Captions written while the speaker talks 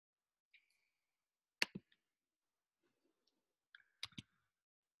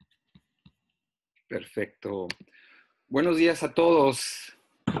Perfecto. Buenos días a todos.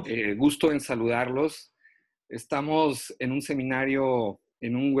 Gusto en saludarlos. Estamos en un seminario,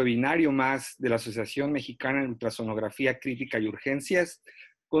 en un webinario más de la Asociación Mexicana de Ultrasonografía Crítica y Urgencias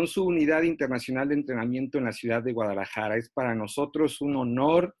con su unidad internacional de entrenamiento en la ciudad de Guadalajara. Es para nosotros un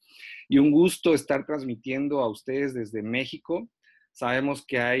honor y un gusto estar transmitiendo a ustedes desde México. Sabemos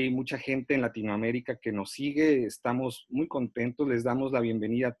que hay mucha gente en Latinoamérica que nos sigue. Estamos muy contentos. Les damos la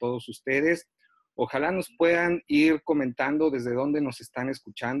bienvenida a todos ustedes. Ojalá nos puedan ir comentando desde dónde nos están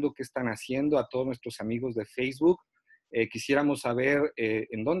escuchando, qué están haciendo a todos nuestros amigos de Facebook. Quisiéramos saber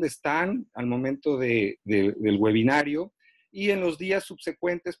en dónde están al momento del webinario y en los días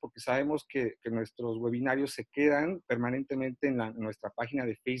subsecuentes, porque sabemos que nuestros webinarios se quedan permanentemente en nuestra página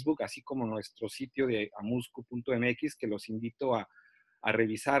de Facebook, así como nuestro sitio de amusco.mx, que los invito a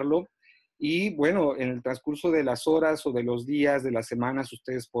revisarlo. Y bueno, en el transcurso de las horas o de los días, de las semanas,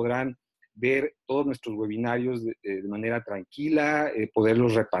 ustedes podrán ver todos nuestros webinarios de manera tranquila,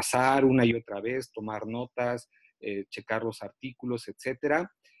 poderlos repasar una y otra vez, tomar notas, checar los artículos, etcétera.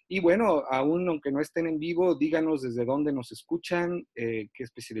 Y bueno, aún aunque no estén en vivo, díganos desde dónde nos escuchan, qué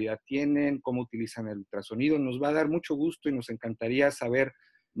especialidad tienen, cómo utilizan el ultrasonido. Nos va a dar mucho gusto y nos encantaría saber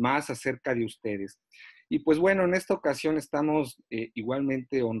más acerca de ustedes. Y pues bueno, en esta ocasión estamos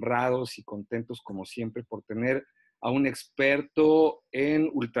igualmente honrados y contentos como siempre por tener a un experto en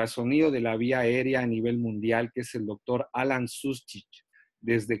ultrasonido de la vía aérea a nivel mundial, que es el doctor Alan Sustic,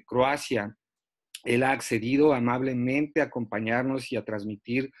 desde Croacia. Él ha accedido amablemente a acompañarnos y a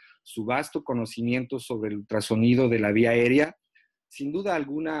transmitir su vasto conocimiento sobre el ultrasonido de la vía aérea. Sin duda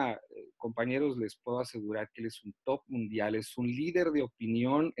alguna, compañeros, les puedo asegurar que él es un top mundial, es un líder de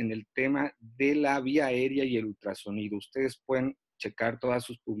opinión en el tema de la vía aérea y el ultrasonido. Ustedes pueden checar todas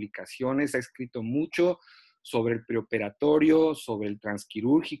sus publicaciones, ha escrito mucho sobre el preoperatorio, sobre el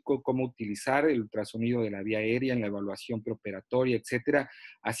transquirúrgico, cómo utilizar el ultrasonido de la vía aérea en la evaluación preoperatoria, etcétera,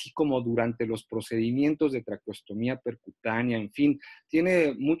 así como durante los procedimientos de traqueostomía percutánea, en fin,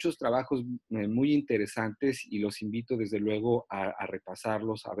 tiene muchos trabajos muy interesantes y los invito desde luego a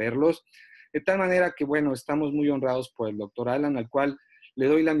repasarlos, a verlos. De tal manera que, bueno, estamos muy honrados por el doctor Alan, al cual le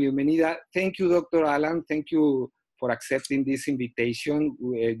doy la bienvenida. Thank you, Dr. Alan. Thank you for accepting this invitation.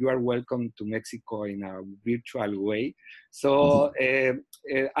 You are welcome to Mexico in a virtual way. So,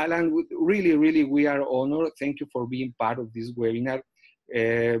 Alan, really, we are honored. Thank you for being part of this webinar.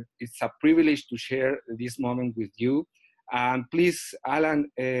 It's a privilege to share this moment with you. Please, Alan,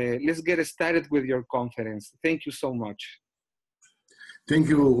 let's get started with your conference. Thank you so much. Thank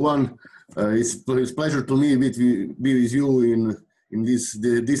you, Juan. It's a pleasure to me be with you in this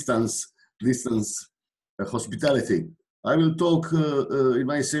distance hospitality. I will talk in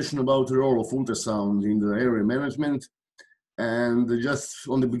my session about the role of ultrasound in the area management. And just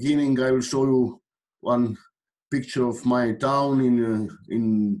on the beginning, I will show you one picture of my town in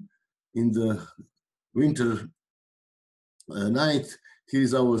the winter night. Here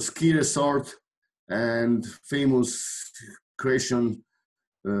is our ski resort and famous Croatian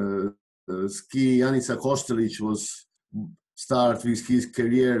ski Janica Kostelic was start with his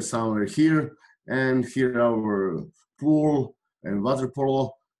career somewhere here. And here our pool and water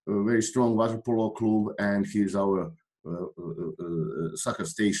polo, a very strong water polo club, and here's our soccer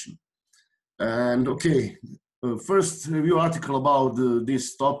station. And okay, first review article about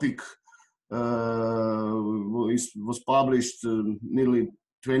this topic was published nearly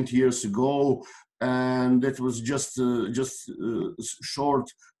 20 years ago, and that was just a short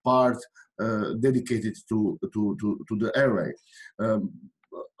part dedicated to the Aerea.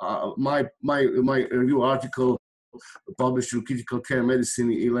 My review article published in Critical Care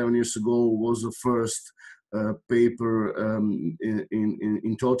Medicine 11 years ago was the first paper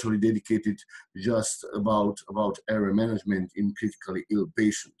in totally dedicated just about Aerea management in critically ill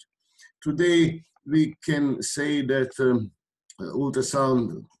patient. Today we can say that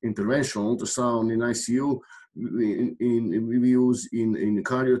ultrasound, interventional ultrasound in ICU, we use in the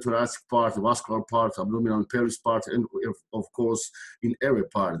cardiothoracic part, the vascular part, abdominal and pelvis part, and of course in Aerea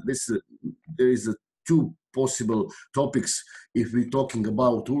part. There is two possible topics if we're talking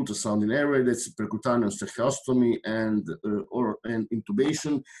about ultrasound in Aerea. That's percutaneous tracheostomy and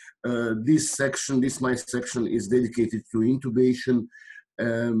intubation. This my section is dedicated to intubation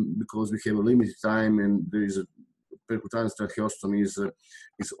because we have a limited time, and there is a percutaneous tracheostomy is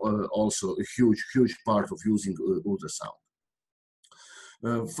also a huge part of using ultrasound.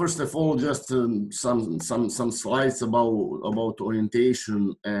 First of all, just some slides about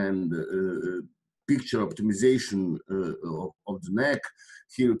orientation and picture optimization of the neck.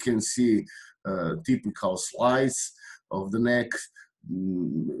 Here you can see typical slides of the neck.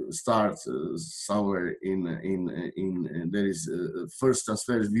 start somewhere there is first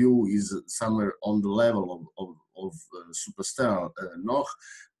transverse view is somewhere on the level of suprasternal Noch,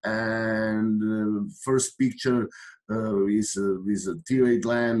 and first picture is with a thyroid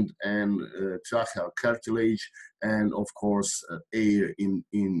gland and tracheal cartilage, and of course air in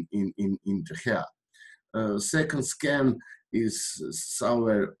trachea. Second scan is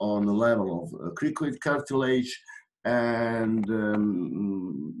somewhere on the level of cricoid cartilage, and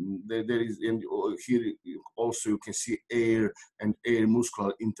there is, and here also you can see air and air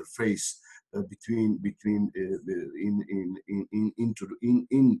muscular interface into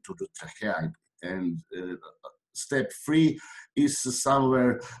the trachea. And step 3 is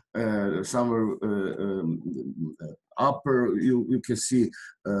somewhere upper. You can see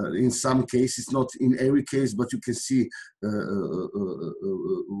in some cases, not in every case, but you can see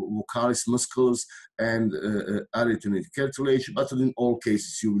vocalis musculus and arytenoid cartilage, but in all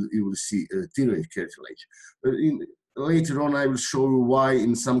cases you will see thyroid cartilage. Later on, I will show you why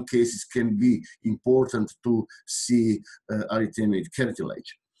in some cases can be important to see arytenoid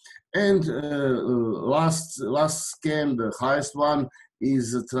cartilage. And last scan, the highest one,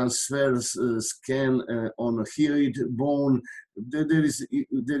 is a transverse scan on a hyoid bone. There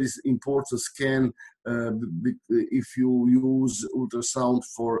is important scan if you use ultrasound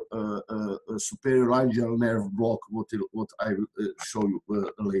for a superior laryngeal nerve block, what I will show you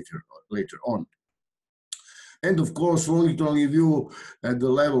later on. And of course, longitudinal view at the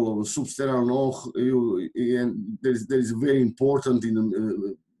level of substernal Noch, and there is very important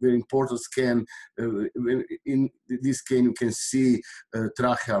very important scan. In this scan, you can see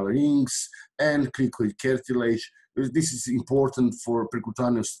tracheal rings and cricoid cartilage. This is important for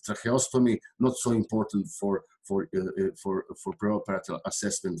percutaneous tracheostomy, not so important for preoperative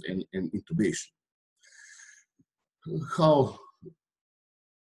assessment and intubation. How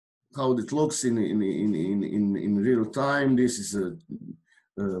it looks in real time. This is a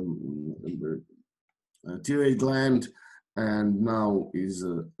thyroid gland, and now is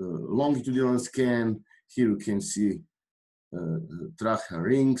a longitudinal scan. Here you can see tracheal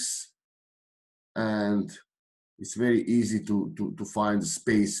rings, and it's very easy to find the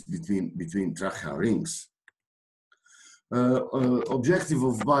space between tracheal rings. Objective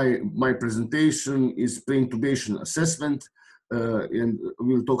of my presentation is pre-intubation assessment. And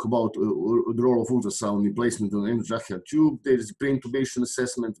we'll talk about the role of ultrasound in placement on endotracheal tube. There is pre-intubation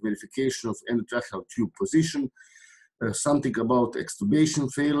assessment, verification of endotracheal tube position, something about extubation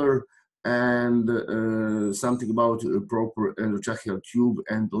failure, and something about proper endotracheal tube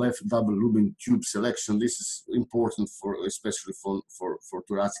and left double Rubin tube selection. This is important especially for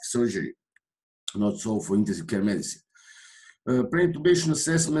thoracic surgery, not so for intensive care medicine. Pre-intubation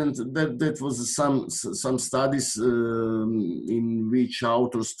assessment, that was some studies in which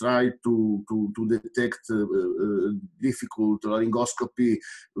authors tried to detect difficult laryngoscopy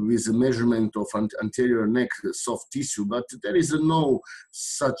with a measurement of anterior neck soft tissue, but there is no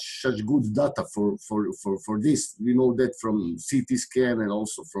such good data for this. We know that from CT scan and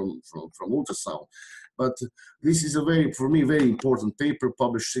also from ultrasound. But this is for me very important paper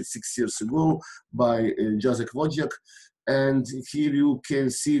published 6 years ago by Jacek Wodziak. And here you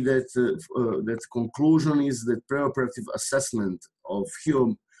can see that that conclusion is that preoperative assessment of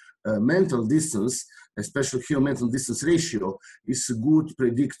mental distance, especially mental distance ratio, is a good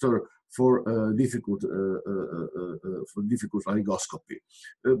predictor for difficult laryngoscopy.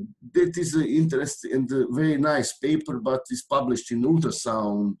 That is an interesting and very nice paper, but is published in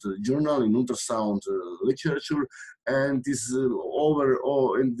ultrasound journal, in ultrasound literature, and is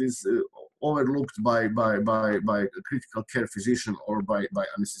overlooked by a critical care physician or by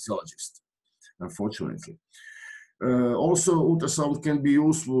anesthesiologist, unfortunately. Also, ultrasound can be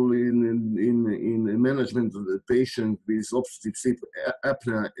useful in management of the patient with obstructive sleep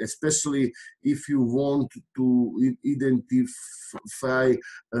apnea, especially if you want to identify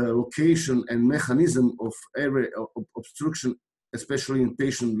location and mechanism of every obstruction, especially in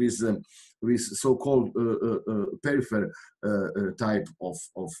patients with so-called peripheral type of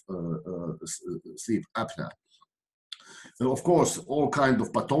sleep apnea. Of course, all kind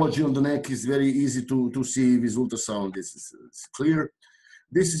of pathology on the neck is very easy to see with ultrasound. This is clear.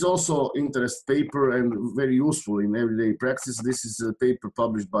 This is also interest paper and very useful in everyday practice. This is a paper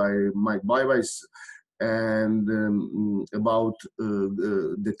published by Mike Baiwais and about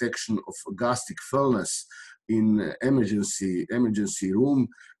detection of gastric fullness in emergency room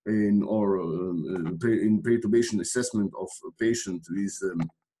in pre-intubation assessment of a patient with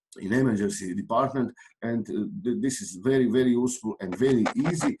in emergency department, and this is very, very useful and very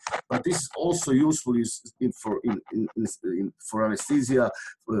easy. But this is also useful for anesthesia,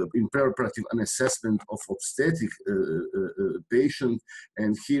 in preoperative and assessment of obstetric patient.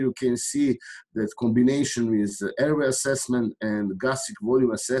 And here you can see that combination with airway assessment and gastric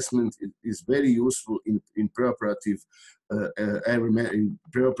volume assessment is very useful in preoperative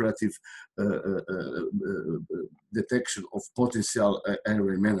detection of potential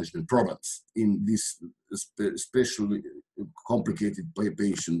airway management problems in this especially complicated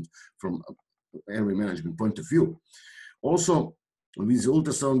patient from airway management point of view. Also, with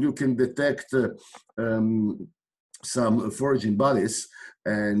ultrasound, you can detect some foraging bodies,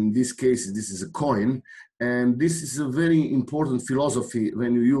 and in this case, this is a coin. And this is a very important philosophy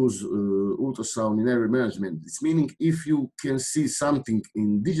when you use ultrasound in airway management. It's meaning if you can see something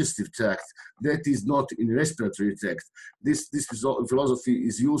in digestive tract that is not in respiratory tract, this philosophy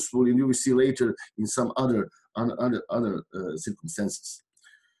is useful, and you will see later in some other circumstances.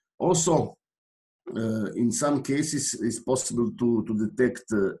 Also, in some cases, it's possible to detect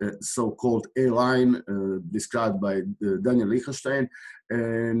so-called A-line described by Daniel Lichtenstein,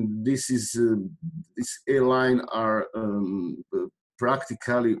 and this A-line are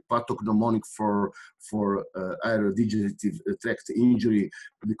practically pathognomonic for aerodigestive tract injury,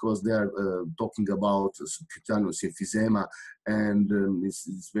 because they are talking about subcutaneous emphysema, and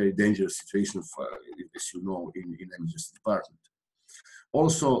it's very dangerous situation, for, as you know, in emergency department.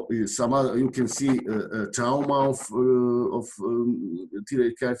 Also, some other, you can see trauma of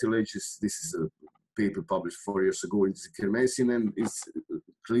thyroid cartilages. This is a paper published 4 years ago in Care Medicine, and it's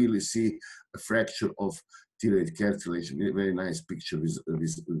clearly see a fracture of thyroid cartilage. Very nice picture with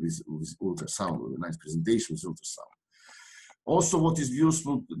ultrasound, a nice presentation with ultrasound. Also, what is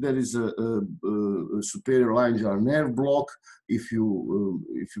useful, there is a superior laryngeal nerve block. If you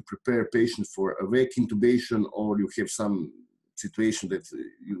prepare patient for awake intubation, or you have some situation that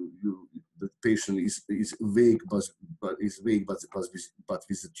the patient is awake but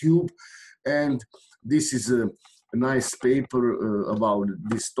with a tube, and this is a nice paper about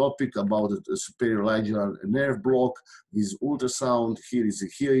this topic, about a superior laryngeal nerve block with ultrasound. Here is a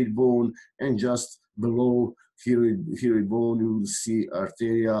hyoid bone, and just below hyoid bone you will see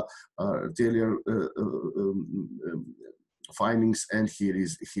arterial findings, and here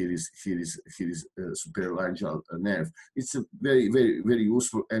is superior laryngeal nerve. It's a very, very, very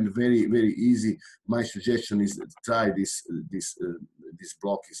useful and very, very easy. My suggestion is to try this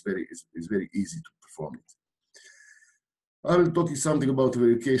block. Is very easy to perform it. I will talk something about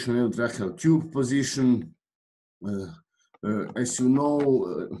verification of endotracheal tube position. As you know,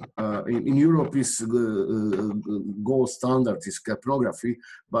 in Europe is gold standard is capnography,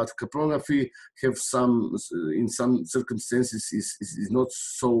 but capnography have in some circumstances is not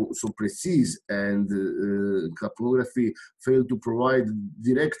so precise, and capnography failed to provide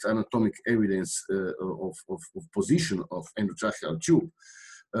direct anatomic evidence of position of endotracheal tube.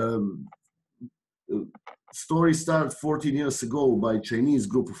 Story started 14 years ago by Chinese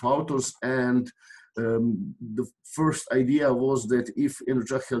group of authors, and the first idea was that if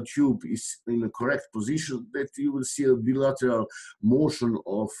endotracheal tube is in a correct position, that you will see a bilateral motion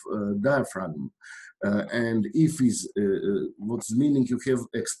of diaphragm. And if is what's meaning you have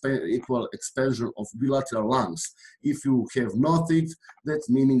equal expansion of bilateral lungs. If you have nothing, that's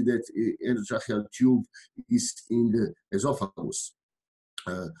meaning that endotracheal tube is in the esophagus.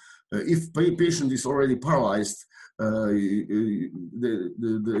 If patient is already paralyzed, the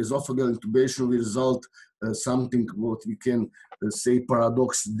esophageal intubation will result something what we can say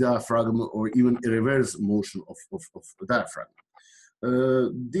paradox diaphragm, or even a reverse motion of the diaphragm.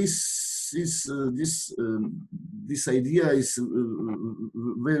 This idea is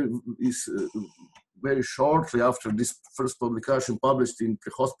very shortly after this first publication published in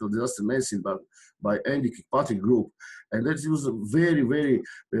Pre-Hospital Disaster Medicine by Andy Kirkpatrick group, and that was a very, very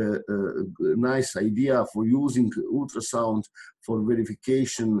nice idea for using ultrasound for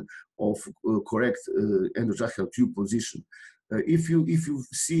verification of correct endotracheal tube position. If you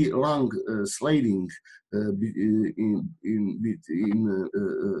see lung sliding in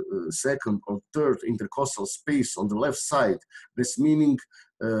second or third intercostal space on the left side, that's meaning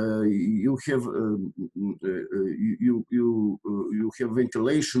you have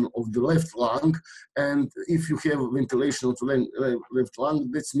ventilation of the left lung, and if you have ventilation of the left lung,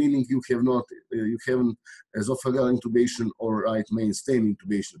 that's meaning you haven't esophageal intubation or right main stem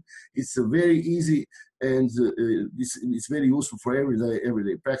intubation. It's a very easy, and it's very useful for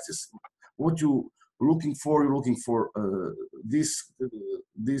everyday practice. What you looking for this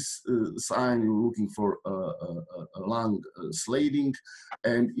sign. You're looking for a lung slatting,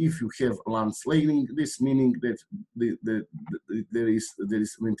 and if you have lung slatting, this meaning that there is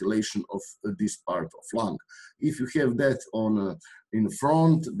ventilation of this part of lung. If you have that on in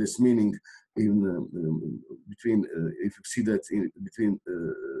front, this meaning between if you see that in between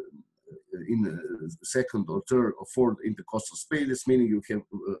second or third or fourth intercostal space, this meaning you have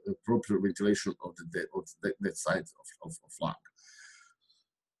a proper ventilation of that side of lung.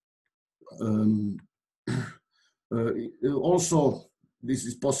 Also, this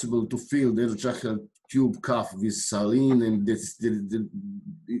is possible to fill the esotracheal tube cuff with saline, and in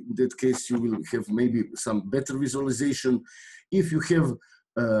that case you will have maybe some better visualization. If you have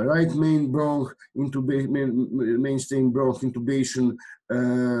right main bronch mainstem bronch intubation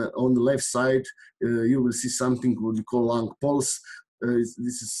on the left side, you will see something what we call lung pulse.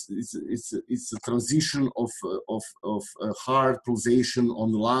 It's a transition of heart pulsation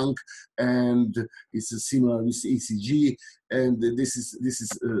on the lung, and it's similar with ECG. And this is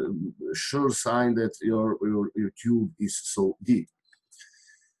a sure sign that your tube is so deep.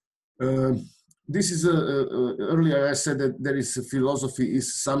 This is earlier I said that there is a philosophy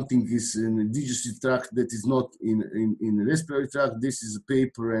is something is in the digestive tract that is not in the respiratory tract. This is a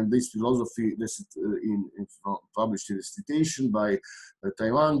paper, and this philosophy this is published in a citation by a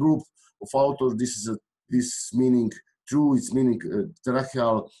Taiwan group of authors. This meaning true. It's meaning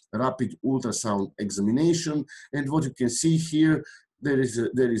tracheal rapid ultrasound examination, and what you can see here. There is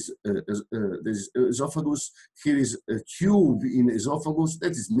esophagus. Here is a tube in esophagus.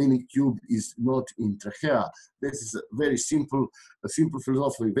 That is meaning tube is not in trachea. That is a very simple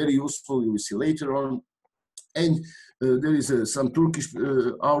philosophy, very useful. You will see later on. And there is some Turkish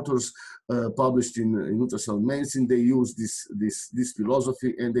authors published in ultrasound medicine. They use this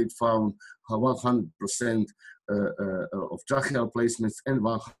philosophy, and they found 100% of tracheal placements and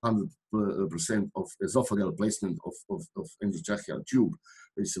 100% of esophageal placement of endotracheal tube.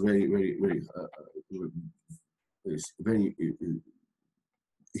 It's very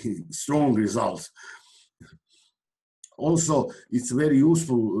strong results. Also, it's very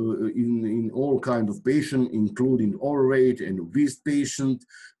useful in all kinds of patients, including overweight and obese patient.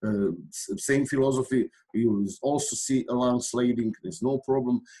 Same philosophy. You will also see a lung slatting. There's no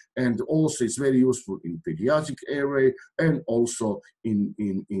problem. And also, it's very useful in pediatric Aerea and also in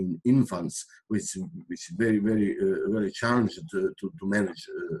infants, which is very challenging to manage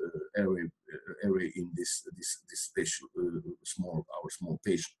Aerea in this special small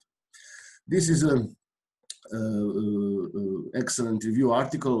patient. This is a excellent review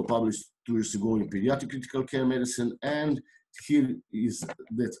article published 2 years ago in Pediatric Critical Care Medicine, and here is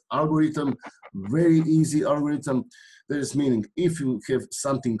that algorithm, very easy algorithm. That is meaning if you have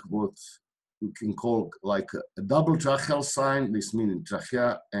something what you can call like a double tracheal sign, this meaning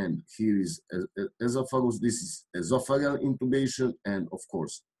trachea, and here is esophagus. This is esophageal intubation, and of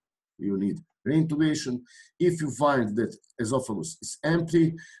course you need reintubation. If you find that esophagus is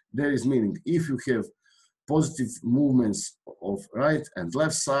empty, there is meaning if you have positive movements of right and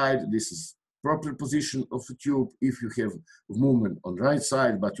left side, this is proper position of the tube. If you have movement on right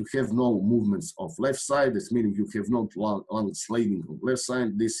side, but you have no movements of left side, that's meaning you have no lung slatting on left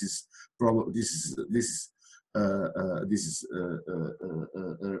side. This is a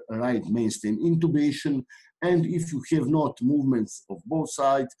right mainstem intubation. And if you have not movements of both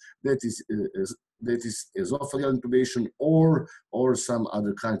sides, that is esophageal intubation or some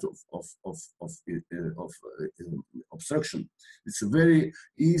other kind of obstruction. It's a very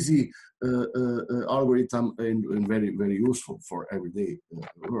easy algorithm and very useful for everyday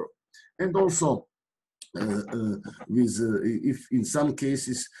work. And also, if in some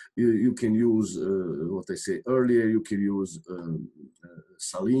cases you can use what I say earlier, you can use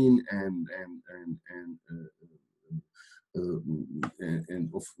saline and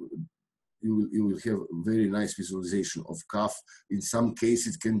you will have very nice visualization of cuff. In some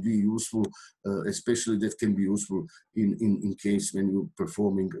cases, it can be useful, especially that can be useful in case when you're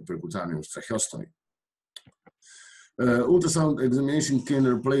performing percutaneous tracheostomy. Ultrasound examination can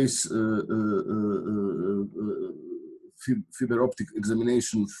replace fiber optic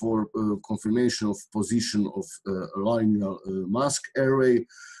examination for confirmation of position of laryngeal mask array.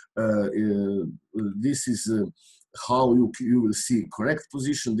 This is how you will see correct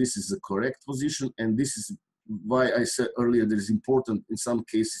position. This is the correct position, and this is why I said earlier that it's important in some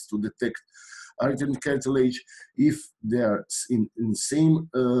cases to detect arrhythmic cartilage if they are in the same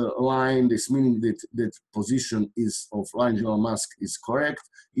line. This meaning that position is of laryngeal mask is correct.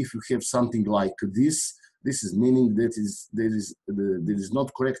 If you have something like this, This is meaning that there is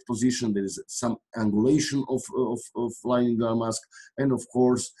not correct position, there is some angulation of lining dye mask, and of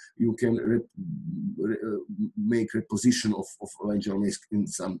course you can make reposition of laryngeal mask in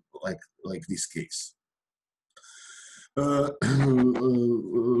some like this case.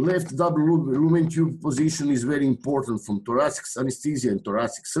 Left double lumen tube position is very important from thoracic anesthesia and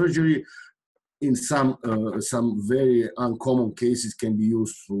thoracic surgery. In some very uncommon cases can be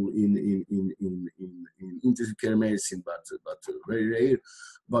useful in intensive care medicine, but very rare.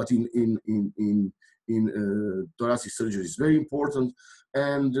 But in thoracic surgery is very important.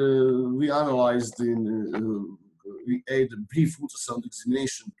 And we analyzed we add a brief ultrasound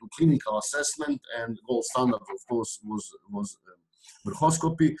examination to clinical assessment, and gold standard, of course, was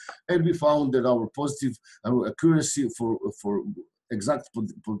bronchoscopy, and we found that our accuracy for exact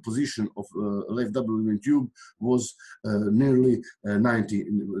position of left double lumen tube was nearly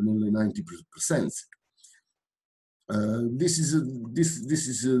 90%. This is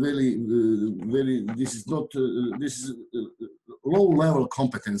low level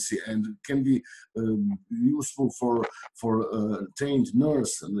competency and can be useful for trained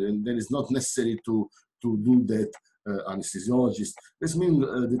nurse, and then it's not necessary to do that anesthesiologist. This means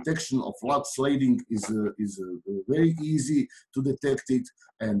detection of lung sliding is very easy to detect it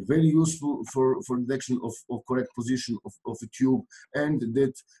and very useful for detection of correct position of a tube, and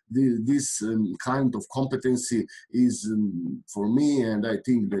that this kind of competency is for me, and I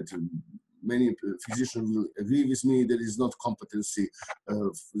think that many physicians will agree with me, there is not competency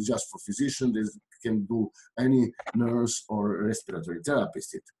just for physician, that can do any nurse or respiratory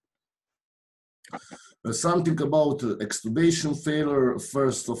therapist. Something about extubation failure.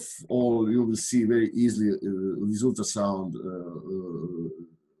 First of all, you will see very easily with ultrasound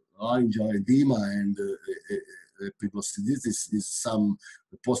laryngeal edema and epiglossiditis is some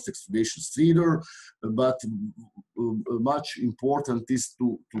post-extubation stridor, but much important is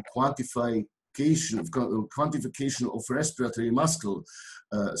to quantification of respiratory muscle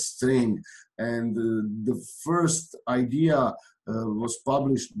strain. And the first idea was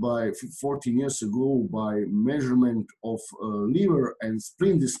published by 14 years ago by measurement of liver and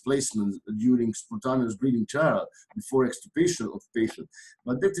spleen displacement during spontaneous breathing trial before extubation of patient.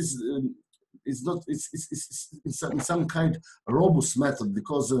 But that is it's in some kind of robust method,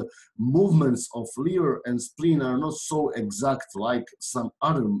 because movements of liver and spleen are not so exact like some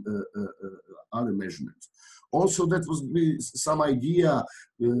other measurements. Also, that was some idea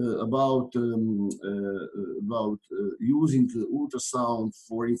about using ultrasound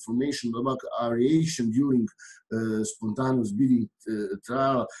for information about aeration during spontaneous breathing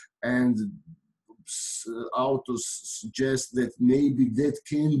trial, and authors suggest that maybe that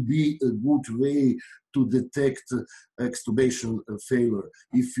can be a good way to detect extubation failure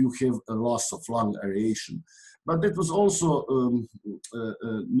if you have a loss of lung aeration. But that was also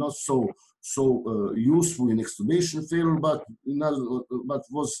not so useful in extubation failure, but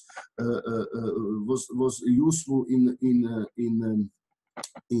was useful in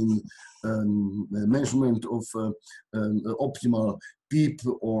measurement of optimal PEEP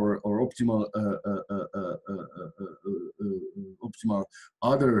or optimal optimal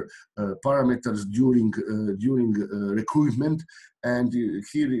other parameters during recruitment. And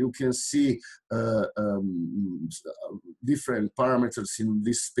here you can see different parameters in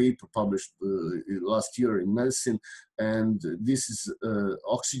this paper published last year in Medicine, and this is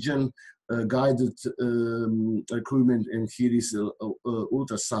oxygen guided recruitment, and here is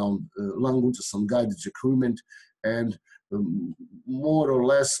ultrasound, lung ultrasound guided recruitment, and more or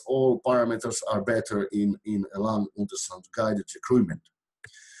less all parameters are better in a lung ultrasound guided recruitment.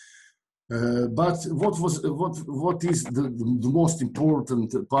 But what is the most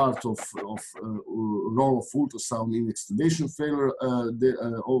important part of role of ultrasound in extubation failure?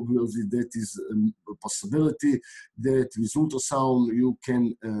 Obviously, that is a possibility that with ultrasound you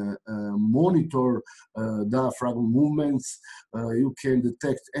can monitor diaphragm movements, you can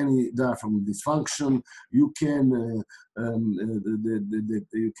detect any diaphragm dysfunction, you can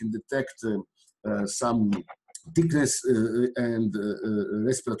detect some thickness and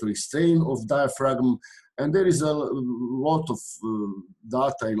respiratory strain of diaphragm. And there is a lot of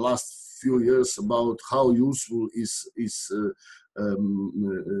data in last few years about how useful is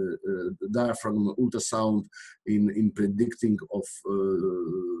diaphragm ultrasound in predicting of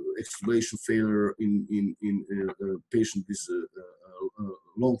extubation failure in patient with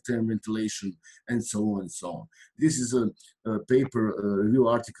long-term ventilation, and so on and so on. This is a paper, review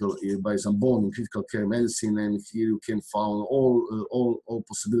article by Zambon in Critical Care Medicine, and here you can find all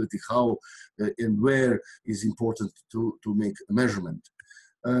possibility how and where is important to make a measurement.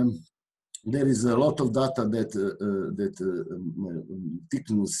 there is a lot of data that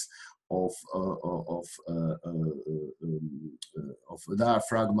thickness of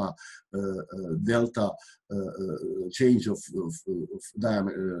diaphragma delta change of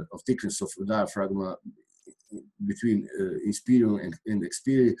diameter of thickness of diaphragma between inferior and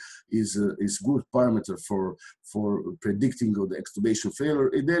exterior is good parameter for predicting of the extubation failure.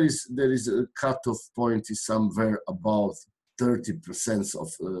 There is a cutoff point is somewhere about 30% of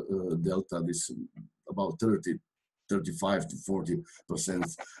delta. This about 35 to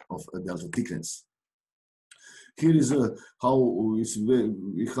 40% of delta thickness. Here is how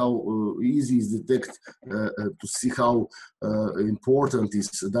easy is detect to see how important is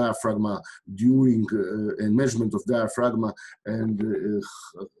diaphragma during and measurement of diaphragma, and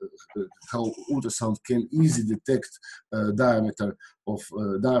how ultrasound can easily detect diameter of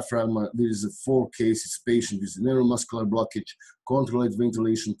diaphragma. There is 4 cases: patient with neuromuscular blockage, controlled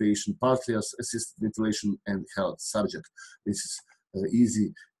ventilation patient, partly assisted ventilation, and health subject. This is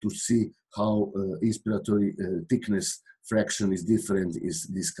easy to see how inspiratory thickness fraction is different is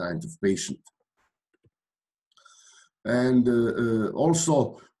this kind of patient. And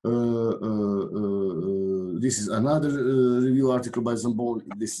also this is another review article by Zambon.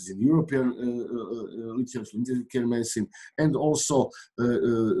 This is in European literature in care medicine, and also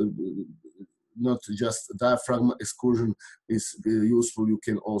not just diaphragma excursion is useful. You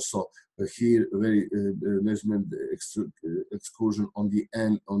can also here very measurement excursion on the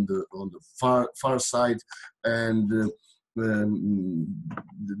end, on the far side, and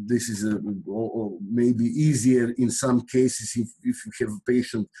this is maybe easier in some cases if you have a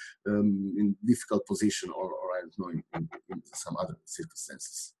patient in difficult position, or I don't know, in some other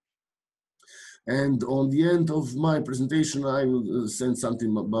circumstances. And on the end of my presentation, I will send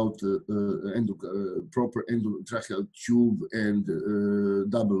something about proper endotracheal tube and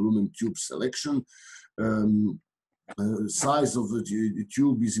double lumen tube selection. Size of the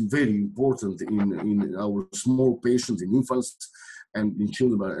tube is very important in our small patients, in infants and in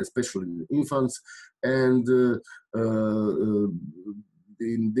children, especially in infants. And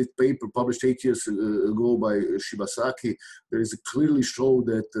in this paper published 8 years ago by Shibasaki, there is clearly show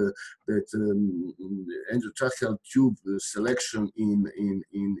that endotracheal tube selection in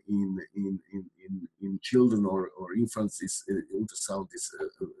children or infants is ultrasound is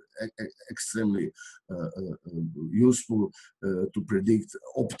extremely useful to predict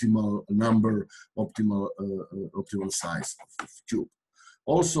optimal number, optimal size of tube.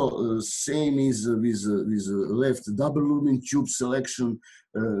 Also, same is with left double lumen tube selection,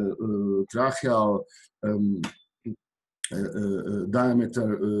 tracheal diameter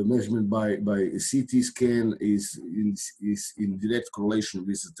measurement by CT scan is in direct correlation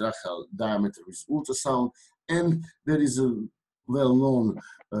with the tracheal diameter with ultrasound, and there is a well-known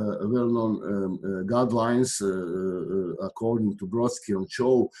guidelines according to Brodsky and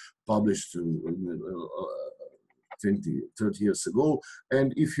Cho, published 30 years ago.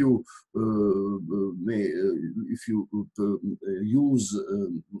 And if you use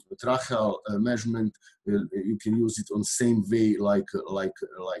tracheal measurement, you can use it on same way like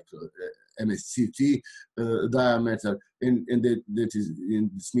MSCT diameter, and that is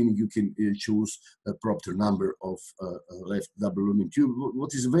this meaning you can choose a proper number of left double lumen tube.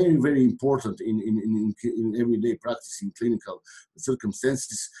 What is very, very important in everyday practice in clinical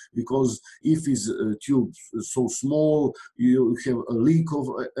circumstances, because if is a tube so small, you have a leak of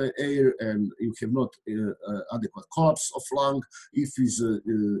air and you have not adequate collapse of lung. If is a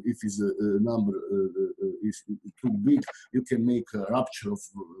number is too big, you can make a rupture of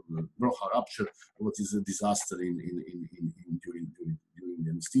Broca rupture, what is a disaster during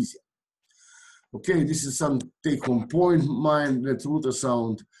anesthesia. Okay, this is some take-home point. Mine that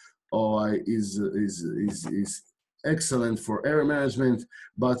ultrasound is excellent for air management,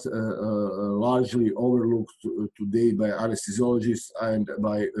 but largely overlooked today by anesthesiologists and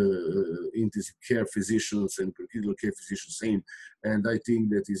by intensive care physicians and critical care physicians same. And I think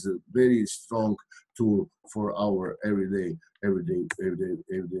that is a very strong tool for our everyday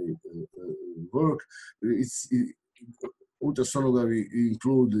work. Ultrasonography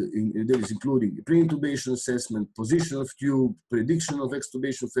including pre-intubation assessment, position of tube, prediction of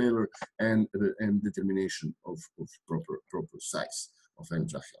extubation failure, and determination of proper size of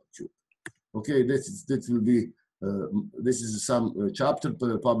endotracheal tube. Okay, that will be. This is some chapter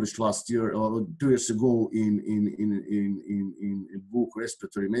published last year or 2 years ago in book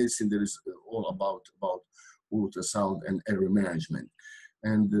Respiratory Medicine. There is all about ultrasound and airway management.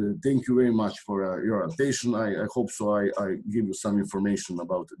 And thank you very much for your attention. I hope so. I give you some information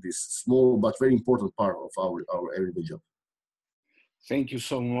about this small but very important part of our everyday job. Thank you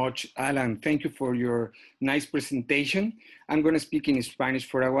so much, Alan. Thank you for your nice presentation. I'm going to speak in Spanish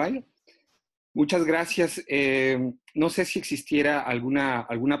for a while. Muchas gracias. No sé si existiera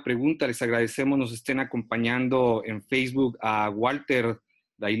alguna pregunta. Les agradecemos, nos estén acompañando en Facebook a Walter,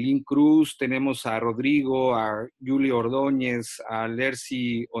 Dailín Cruz, tenemos a Rodrigo, a Julio Ordóñez, a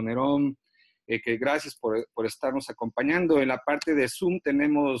Lercy Onerón, que gracias por estarnos acompañando. En la parte de Zoom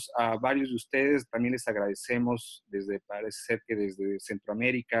tenemos a varios de ustedes, también les agradecemos, parece ser que desde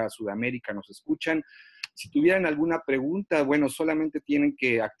Centroamérica, Sudamérica nos escuchan. Si tuvieran alguna pregunta, bueno, solamente tienen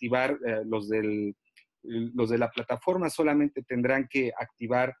que activar los de la plataforma, solamente tendrán que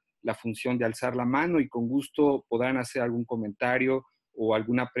activar la función de alzar la mano y con gusto podrán hacer algún comentario o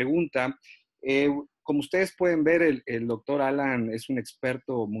alguna pregunta. Como ustedes pueden ver, el doctor Alan es un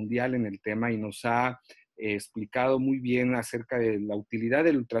experto mundial en el tema y nos ha explicado muy bien acerca de la utilidad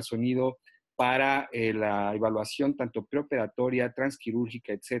del ultrasonido para la evaluación tanto preoperatoria,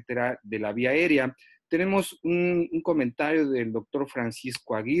 transquirúrgica, etcétera, de la vía aérea. Tenemos un comentario del doctor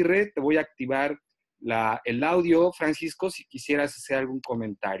Francisco Aguirre. Te voy a activar el audio, Francisco, si quisieras hacer algún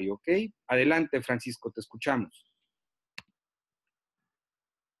comentario, ¿ok? Adelante, Francisco, te escuchamos.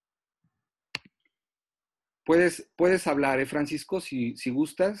 Puedes hablar, Francisco, si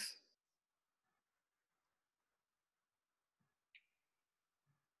gustas.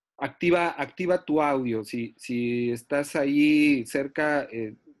 Activa tu audio. Si estás ahí cerca,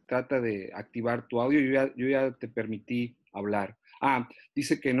 trata de activar tu audio. Yo ya te permití hablar.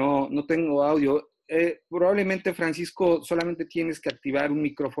 Dice que no tengo audio. Probablemente, Francisco, solamente tienes que activar un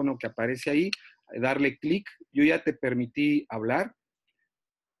micrófono que aparece ahí, darle clic. Yo ya te permití hablar.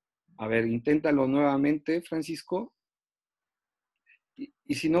 A ver, inténtalo nuevamente, Francisco.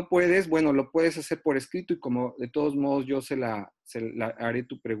 Y si no puedes, bueno, lo puedes hacer por escrito y como de todos modos yo se la haré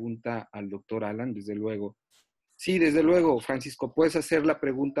tu pregunta al doctor Alan, desde luego. Sí, desde luego, Francisco, puedes hacer la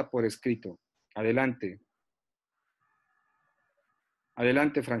pregunta por escrito. Adelante.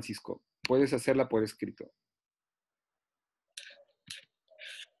 Adelante, Francisco. Puedes hacerla por escrito.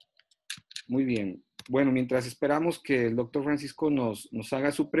 Muy bien. Bueno, mientras esperamos que el doctor Francisco nos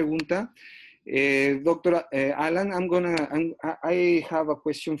haga su pregunta, Dr. Alan, I have a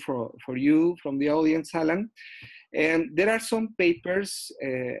question for you from the audience, Alan. And there are some papers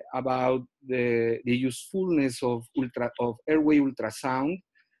about the usefulness of airway ultrasound,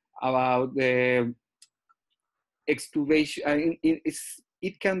 about the extubation.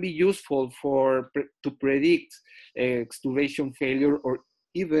 It can be useful to predict extubation failure or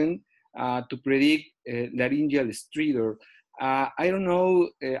even to predict laryngeal stridor. I don't know,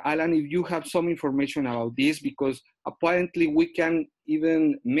 Alan, if you have some information about this, because apparently we can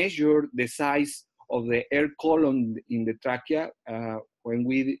even measure the size of the air column in the trachea when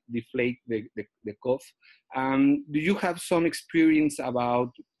we deflate the cough. Do you have some experience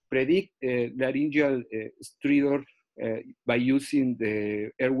about predict laryngeal stridor by using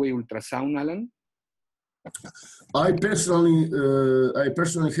the airway ultrasound, Alan? I personally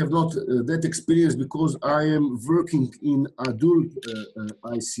have not that experience because I am working in adult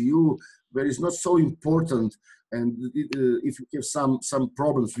ICU, where it's not so important. And if you have some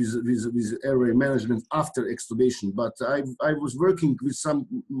problems with airway management after extubation, but I was working with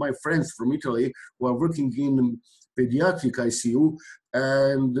my friends from Italy who are working in pediatric ICU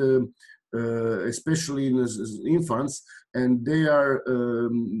and especially in infants, and they are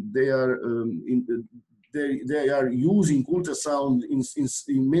using ultrasound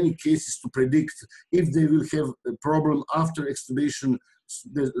in many cases to predict if they will have a problem after extubation,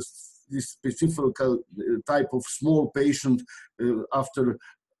 this specific type of small patient after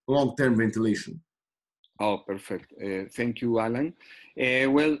long-term ventilation. Oh, perfect. Thank you, Alan.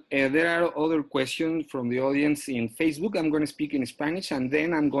 There are other questions from the audience in Facebook. I'm going to speak in Spanish and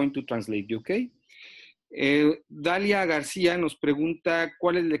then I'm going to translate you, okay? Dalia García nos pregunta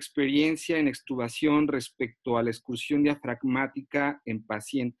cuál es la experiencia en extubación respecto a la excursión diafragmática en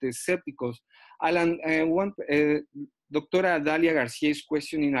pacientes sépticos. Alan, Doctora Dalia García is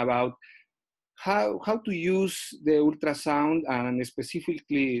questioning about how to use the ultrasound and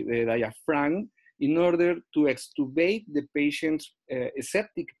specifically the diaphragm in order to extubate the patients,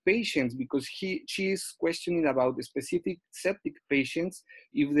 septic patients, because she is questioning about the specific septic patients,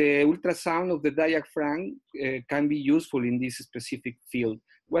 if the ultrasound of the diaphragm can be useful in this specific field.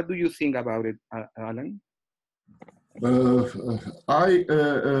 What do you think about it, Alan? Of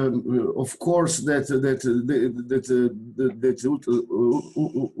course, that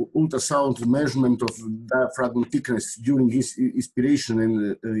ultrasound measurement of diaphragm thickness during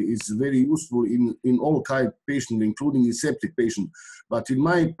inspiration is very useful in all kind of patients, including the septic patient. But in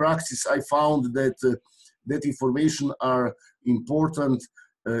my practice, I found that that information are important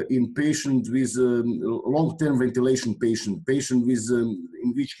in patient with long-term ventilation patient with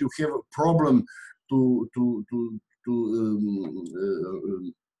in which you have a problem to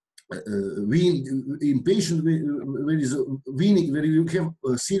wean in patient where is weaning, where you have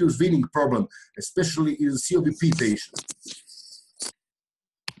a serious weaning problem, especially in COPP patients.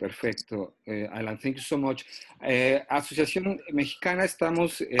 Perfecto, Alan, thank you so much. Asociación Mexicana,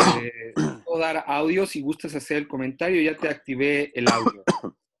 estamos, puedo dar audio, si gustas hacer el comentario, ya te activé el audio.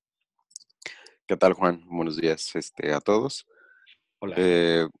 ¿Qué tal, Juan? Buenos días a todos.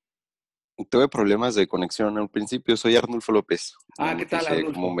 Hola. Tuve problemas de conexión al principio, soy Arnulfo López. ¿Qué tal,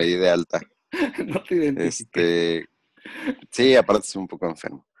 Arnulfo? Como me di de alta. No te identifiqué. Sí, aparte estoy un poco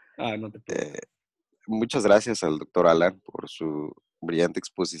enfermo. No te preocupes. Muchas gracias al doctor Alan por su brillante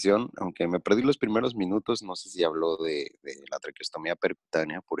exposición, aunque me perdí los primeros minutos, no sé si habló de la traqueostomía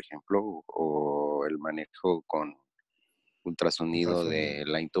percutánea, por ejemplo, o el manejo con ultrasonido de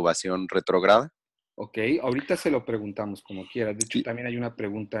la intubación retrógrada. Ok, ahorita se lo preguntamos como quieras. De hecho, también hay una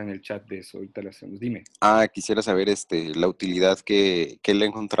pregunta en el chat de eso, ahorita la hacemos. Dime. Quisiera saber la utilidad que le he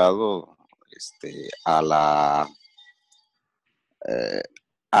encontrado a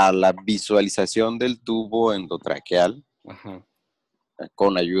la visualización del tubo endotraqueal. Ajá.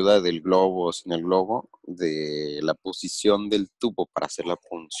 Con ayuda del globo o sin el globo, de la posición del tubo para hacer la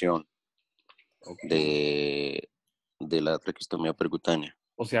punción de la traqueostomía percutánea.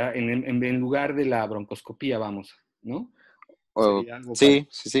 O sea, en lugar de la broncoscopía, vamos, ¿no? Sí,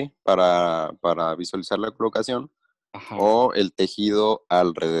 para visualizar la colocación. Ajá. O el tejido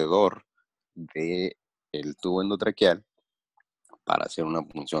alrededor del tubo endotraqueal para hacer una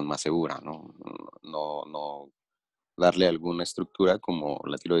punción más segura, ¿no? No darle alguna estructura como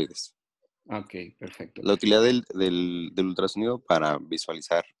la tiroides. Ok, perfecto. La utilidad del ultrasonido para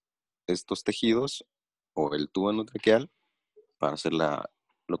visualizar estos tejidos o el tubo endotraqueal para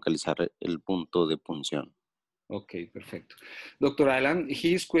localizar el punto de punción. Okay, perfecto. Dr. Alan,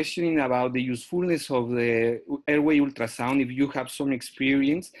 he is questioning about the usefulness of the airway ultrasound. If you have some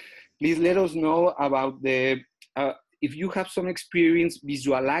experience, please let us know about if you have some experience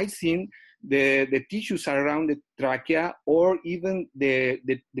visualizing the tissues around the trachea or even the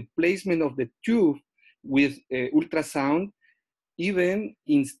placement of the tube with ultrasound, even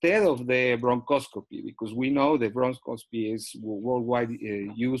instead of the bronchoscopy, because we know the bronchoscopy is worldwide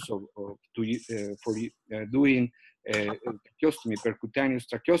use for doing tracheostomy, percutaneous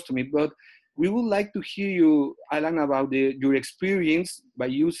tracheostomy. But we would like to hear you, Alan, about your experience by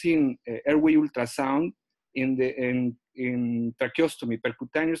using airway ultrasound in tracheostomy,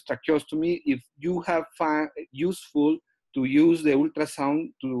 percutaneous tracheostomy. If you have found useful to use the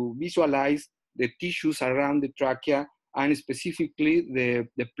ultrasound to visualize the tissues around the trachea and specifically the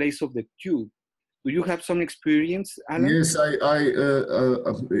place of the tube. Do you have some experience, Alan? Yes,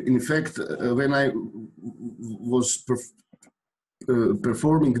 in fact, when I was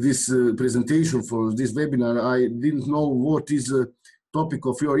performing this presentation for this webinar, I didn't know what is the topic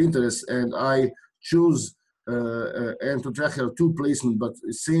of your interest, and I choose endotracheal tube placement, but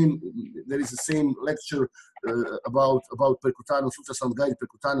there is the same lecture about percutaneous ultrasound guided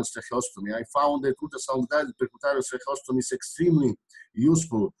percutaneous tracheostomy. I found that ultrasound guided percutaneous tracheostomy is extremely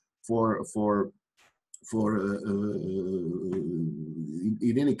useful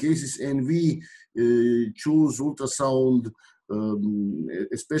in any cases, and we choose ultrasound,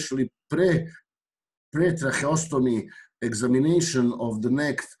 especially pre-tracheostomy examination of the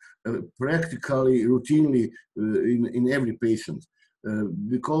neck practically routinely in every patient,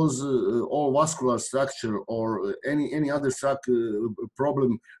 because all vascular structure or any other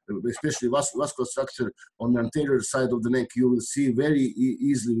problem, especially vascular structure on the anterior side of the neck, you will see very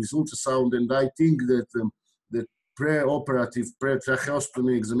easily with ultrasound. And I think that the pre-operative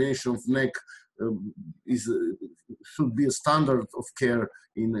pre-tracheostomy examination of neck should be a standard of care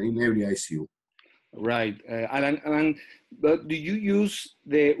in every ICU. Right, Alan, but do you use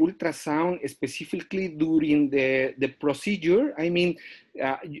the ultrasound specifically during the procedure? I mean,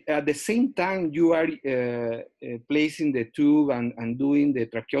 at the same time you are placing the tube and doing the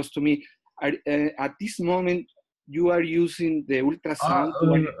tracheostomy, at this moment you are using the ultrasound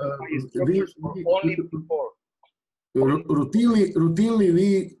to identify structures or only before? Routinely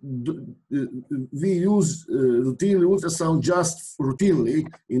we use routinely ultrasound just routinely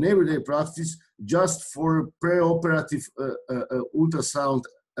in everyday practice, just for pre-operative ultrasound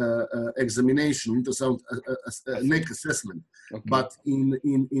examination, ultrasound neck assessment. Okay. But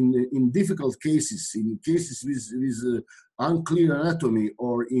in difficult cases, in cases with unclear anatomy,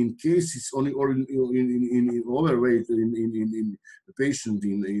 or in cases or in overweight in patient,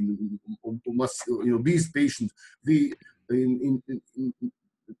 in obese patient, we in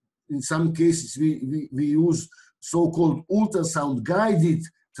some cases, we use so-called ultrasound guided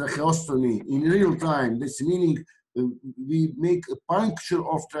tracheostomy in real time. That's meaning we make a puncture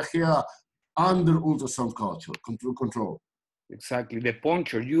of trachea under ultrasound control. Exactly, the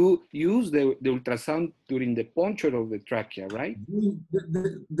puncture. You use the ultrasound during the puncture of the trachea, right?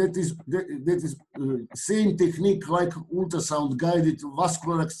 That is same technique like ultrasound guided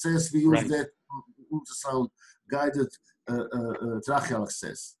vascular access. We use that ultrasound guided tracheal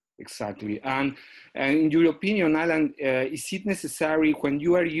access. Exactly. And in your opinion, Alan, is it necessary when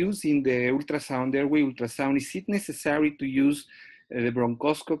you are using the ultrasound, airway ultrasound, is it necessary to use the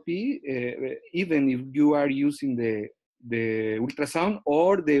bronchoscopy, even if you are using the ultrasound,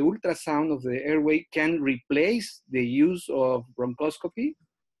 or the ultrasound of the airway can replace the use of bronchoscopy?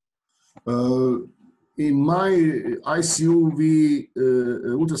 In my ICU,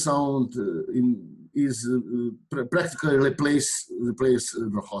 ultrasound is practically replace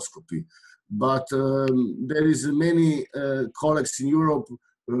bronchoscopy. But there is many colleagues in Europe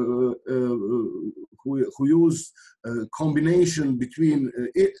who use a combination between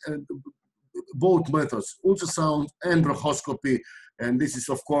both methods, ultrasound and bronchoscopy, and this is,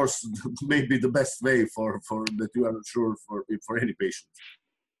 of course, maybe the best way for that you are sure for any patient.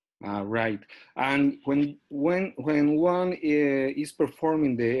 Right. And when one is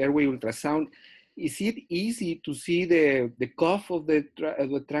performing the airway ultrasound, is it easy to see the cuff of the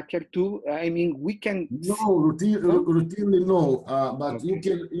tracheal tube? I mean, we can. No, routinely no, but okay.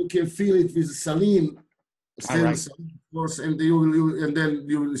 you can feel it with saline. Right. Of course, and then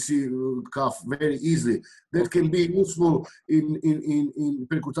you will see cuff very easily. That can be useful in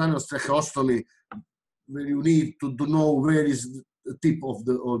percutaneous tracheostomy, where you need to know where is the tip of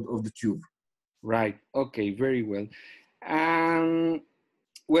the tube. Right. Okay. Very well.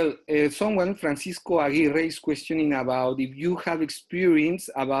 Well, someone, Francisco Aguirre, is questioning about if you have experience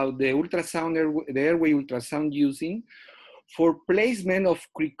about the ultrasound, the airway ultrasound using for placement of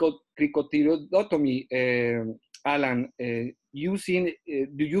cricotiroidotomy. Alan, do you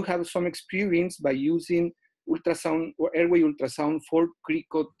have some experience by using ultrasound or airway ultrasound for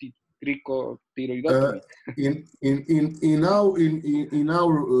cricotiroidotomy? In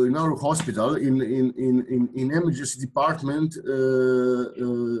our hospital, in emergency department,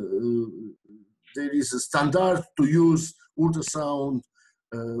 there is a standard to use ultrasound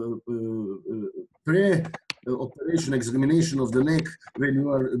pre-operation examination of the neck when you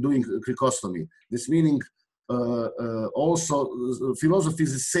are doing cricostomy. This meaning also philosophy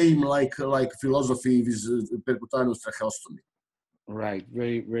is the same like philosophy with percutaneous tracheostomy. Right,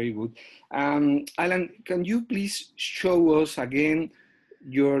 very, very good. Alan, can you please show us again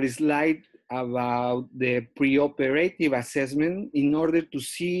your slide about the preoperative assessment in order to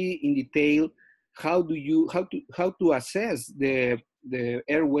see in detail how to assess the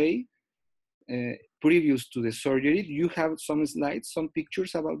airway previous to the surgery? Do you have some slides, some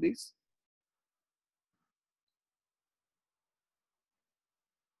pictures about this?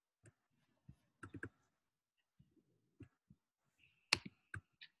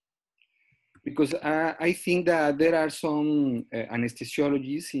 Because I think that there are some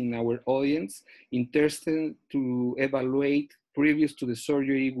anesthesiologists in our audience interested to evaluate previous to the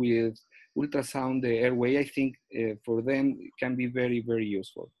surgery with ultrasound the airway. I think for them it can be very, very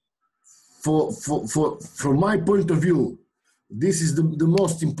useful. From my point of view, this is the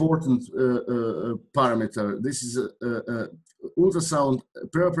most important parameter. This is ultrasound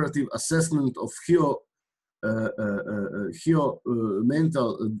preoperative assessment of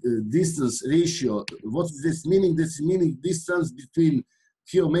mental distance ratio. What is this meaning? This meaning distance between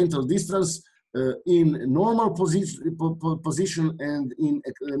mental distance in normal position and in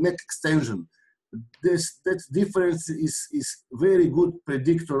neck extension. That difference is very good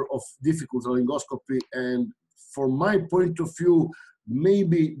predictor of difficult laryngoscopy, and from my point of view,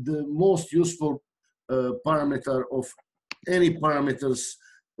 maybe the most useful parameter of any parameters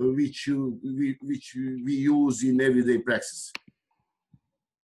which we use in everyday practice.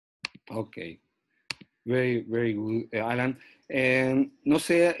 Okay, very, very good, Alan. No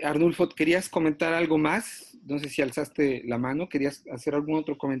sé, Arnulfo, ¿querías comentar algo más? No sé si alzaste la mano, ¿querías hacer algún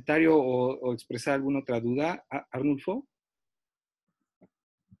otro comentario o expresar alguna otra duda, Arnulfo?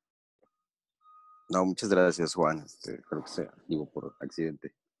 No, muchas gracias, Juan. Creo que sea, digo, por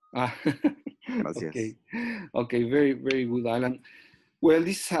accidente. Gracias. Okay, very, very good, Alan. Well,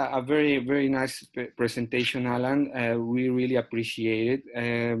 this is a very, very nice presentation, Alan. We really appreciate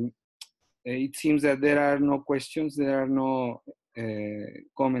it. It seems that there are no questions, there are no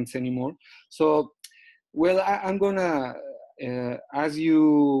comments anymore. So, well, I'm gonna ask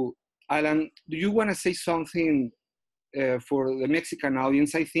you, Alan, do you wanna say something for the Mexican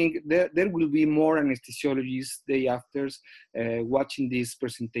audience, I think there will be more anesthesiologists day after watching this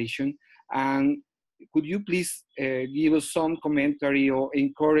presentation. And could you please give us some commentary or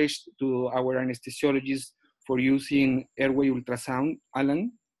encourage to our anesthesiologists for using airway ultrasound,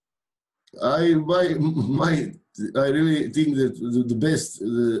 Alan? I really think that the best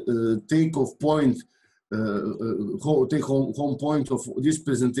take-off point, take-home point of this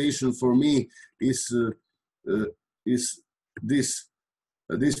presentation for me is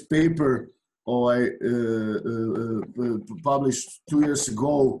this paper I published 2 years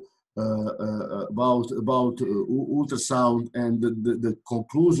ago about ultrasound, and the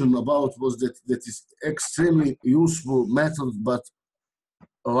conclusion about was that is extremely useful method, but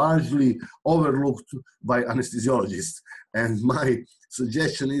largely overlooked by anesthesiologists. And my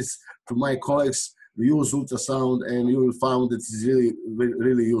suggestion is to my colleagues, use ultrasound, and you will find that it's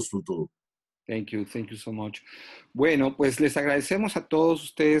really useful tool. Thank you so much. Bueno, pues les agradecemos a todos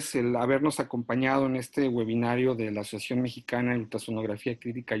ustedes el habernos acompañado en este webinario de la Asociación Mexicana de Ultrasonografía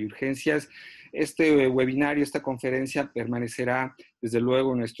Crítica y Urgencias. Este webinario, esta conferencia permanecerá desde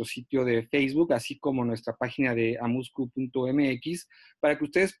luego en nuestro sitio de Facebook, así como nuestra página de amuscu.mx, para que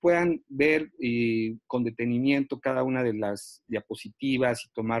ustedes puedan ver con detenimiento cada una de las diapositivas y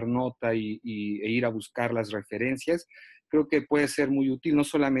tomar nota e ir a buscar las referencias. Creo que puede ser muy útil, no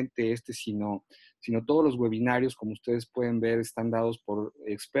solamente sino todos los webinarios, como ustedes pueden ver, están dados por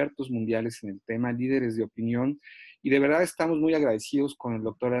expertos mundiales en el tema, líderes de opinión, y de verdad estamos muy agradecidos con el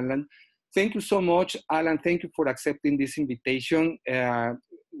doctor Alan. Thank you so much, Alan. Thank you for accepting this invitation.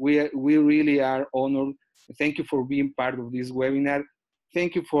 We really are honored. Thank you for being part of this webinar.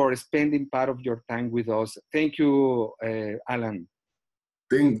 Thank you for spending part of your time with us. Thank you, Alan.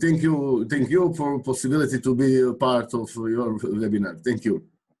 Thank you for the possibility to be a part of your webinar. Thank you.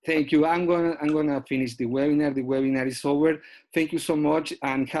 Thank you. I'm gonna finish the webinar. The webinar is over. Thank you so much,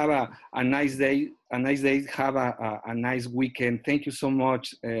 and have a nice day. Have a nice weekend. Thank you so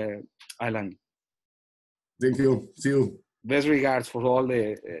much, Alan. Thank you. See you. Best regards for all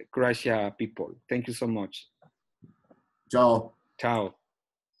the Croatia people. Thank you so much. Ciao. Ciao.